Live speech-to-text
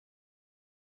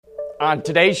On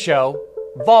today's show,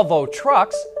 Volvo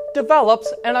Trucks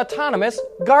develops an autonomous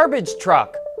garbage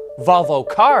truck. Volvo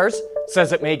Cars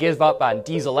says it may give up on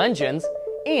diesel engines,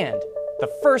 and the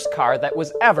first car that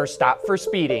was ever stopped for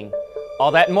speeding. All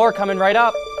that and more coming right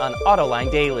up on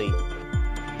Autoline Daily.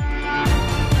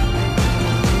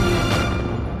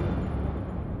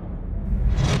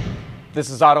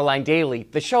 This is Autoline Daily,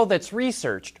 the show that's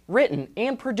researched, written,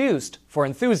 and produced for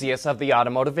enthusiasts of the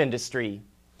automotive industry.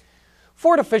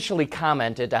 Ford officially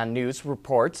commented on news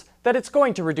reports that it's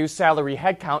going to reduce salary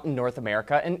headcount in North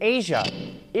America and Asia.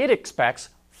 It expects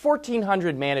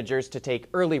 1,400 managers to take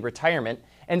early retirement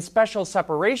and special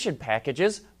separation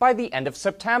packages by the end of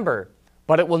September.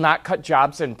 But it will not cut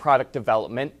jobs in product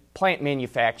development, plant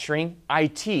manufacturing,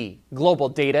 IT, global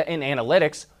data and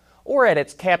analytics, or at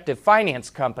its captive finance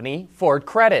company, Ford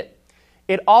Credit.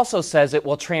 It also says it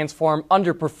will transform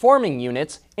underperforming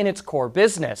units in its core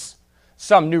business.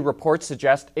 Some new reports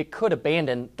suggest it could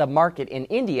abandon the market in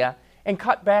India and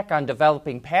cut back on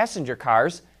developing passenger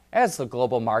cars as the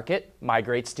global market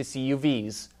migrates to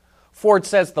CUVs. Ford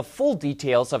says the full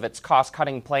details of its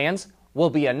cost-cutting plans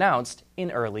will be announced in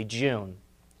early June.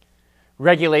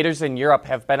 Regulators in Europe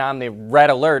have been on the red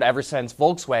alert ever since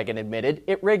Volkswagen admitted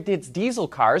it rigged its diesel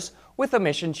cars with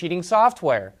emission-cheating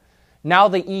software. Now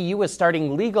the EU is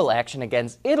starting legal action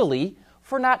against Italy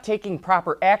for not taking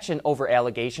proper action over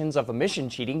allegations of emission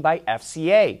cheating by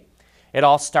FCA. It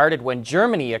all started when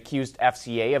Germany accused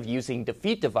FCA of using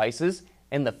defeat devices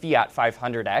in the Fiat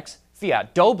 500X,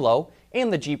 Fiat Doblo,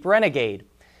 and the Jeep Renegade.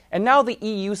 And now the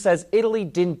EU says Italy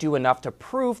didn't do enough to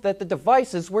prove that the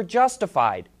devices were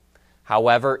justified.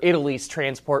 However, Italy's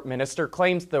transport minister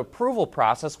claims the approval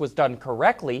process was done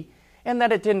correctly and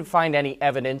that it didn't find any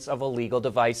evidence of illegal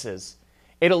devices.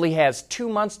 Italy has 2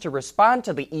 months to respond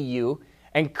to the EU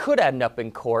and could end up in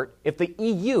court if the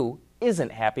EU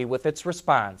isn't happy with its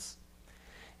response.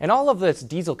 And all of this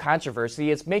diesel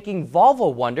controversy is making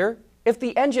Volvo wonder if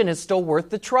the engine is still worth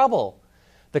the trouble.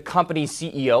 The company's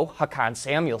CEO, Håkan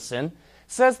Samuelsson,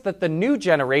 says that the new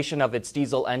generation of its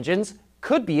diesel engines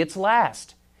could be its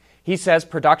last. He says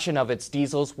production of its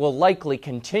diesels will likely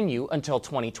continue until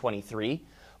 2023,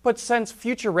 but since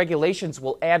future regulations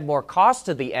will add more cost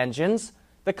to the engines,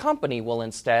 the company will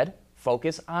instead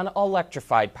focus on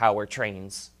electrified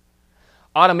powertrains.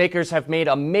 Automakers have made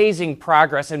amazing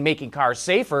progress in making cars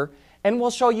safer, and we'll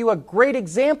show you a great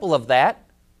example of that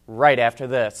right after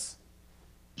this.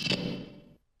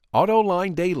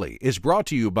 Autoline Daily is brought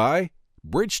to you by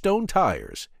Bridgestone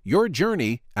Tires, your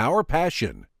journey, our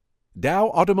passion. Dow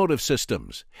Automotive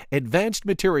Systems, advanced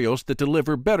materials that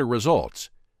deliver better results.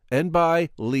 And by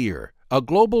Lear, a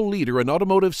global leader in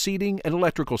automotive seating and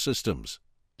electrical systems.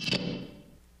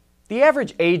 The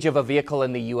average age of a vehicle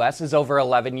in the U.S. is over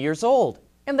 11 years old,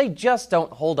 and they just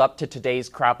don't hold up to today's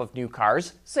crop of new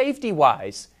cars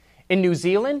safety-wise. In New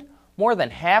Zealand, more than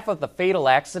half of the fatal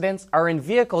accidents are in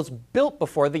vehicles built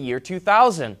before the year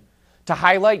 2000. To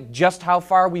highlight just how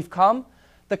far we've come,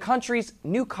 the country's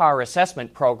New Car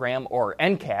Assessment Program, or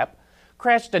NCAP,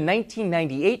 crashed a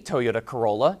 1998 Toyota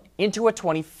Corolla into a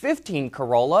 2015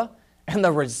 Corolla, and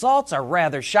the results are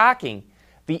rather shocking.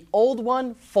 The old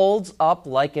one folds up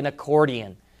like an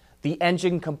accordion. The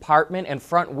engine compartment and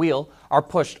front wheel are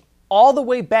pushed all the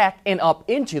way back and up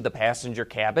into the passenger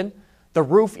cabin. The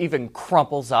roof even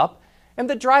crumples up, and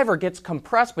the driver gets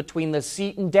compressed between the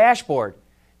seat and dashboard.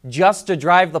 Just to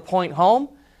drive the point home,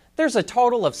 there's a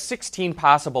total of 16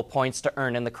 possible points to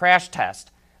earn in the crash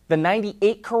test. The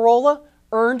 98 Corolla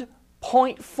earned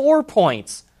 0.4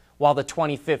 points, while the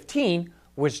 2015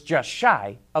 was just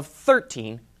shy of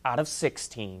 13 out of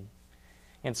 16.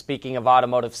 And speaking of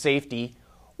automotive safety,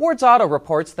 Ward's Auto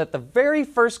reports that the very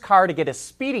first car to get a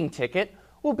speeding ticket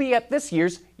will be at this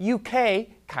year's UK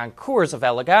Concours of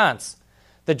Elegance.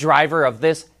 The driver of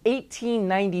this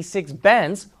 1896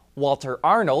 Benz, Walter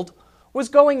Arnold, was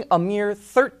going a mere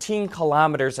 13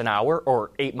 kilometers an hour, or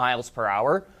 8 miles per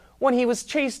hour, when he was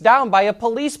chased down by a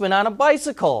policeman on a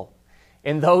bicycle.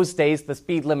 In those days, the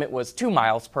speed limit was 2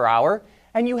 miles per hour,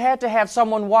 and you had to have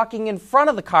someone walking in front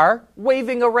of the car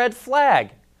waving a red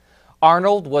flag.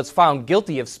 Arnold was found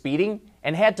guilty of speeding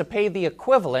and had to pay the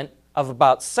equivalent of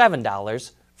about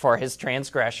 $7 for his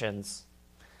transgressions.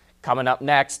 Coming up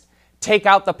next, take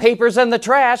out the papers and the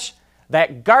trash.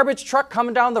 That garbage truck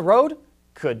coming down the road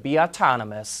could be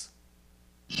autonomous.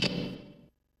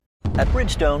 At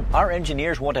Bridgestone, our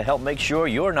engineers want to help make sure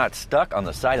you're not stuck on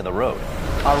the side of the road.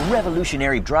 Our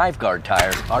revolutionary Drive Guard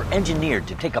tires are engineered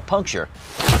to take a puncture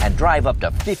and drive up to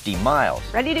 50 miles.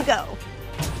 Ready to go.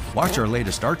 Watch our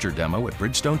latest Archer demo at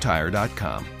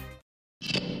BridgestoneTire.com.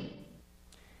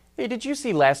 Hey, did you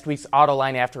see last week's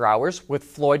Autoline After Hours with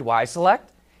Floyd Wieselect?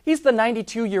 He's the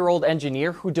 92-year-old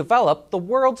engineer who developed the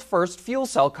world's first fuel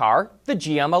cell car, the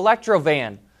GM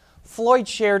Electrovan. Floyd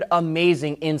shared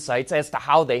amazing insights as to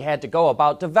how they had to go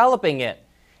about developing it.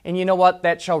 And you know what?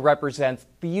 That show represents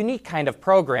the unique kind of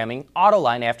programming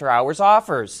Autoline After Hours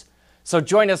offers. So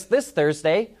join us this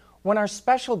Thursday when our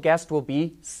special guest will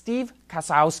be Steve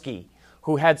Kasowski,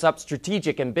 who heads up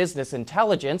Strategic and Business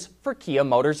Intelligence for Kia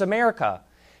Motors America.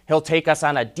 He'll take us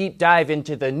on a deep dive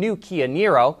into the new Kia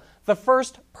Niro, the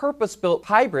first purpose-built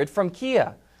hybrid from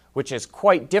Kia, which is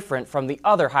quite different from the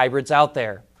other hybrids out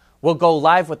there. We'll go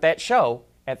live with that show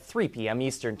at 3 p.m.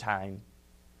 Eastern Time.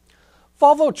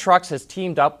 Volvo Trucks has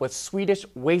teamed up with Swedish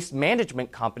waste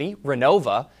management company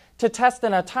Renova to test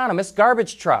an autonomous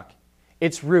garbage truck.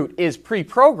 Its route is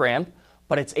pre-programmed,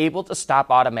 but it's able to stop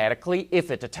automatically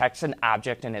if it detects an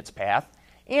object in its path,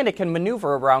 and it can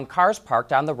maneuver around cars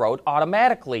parked on the road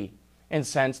automatically. And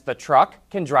since the truck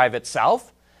can drive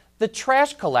itself, the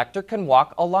trash collector can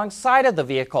walk alongside of the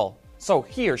vehicle, so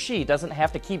he or she doesn't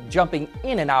have to keep jumping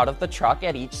in and out of the truck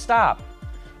at each stop.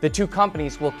 The two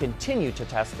companies will continue to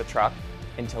test the truck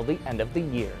until the end of the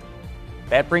year.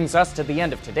 That brings us to the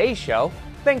end of today's show.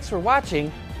 Thanks for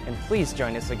watching, and please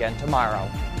join us again tomorrow.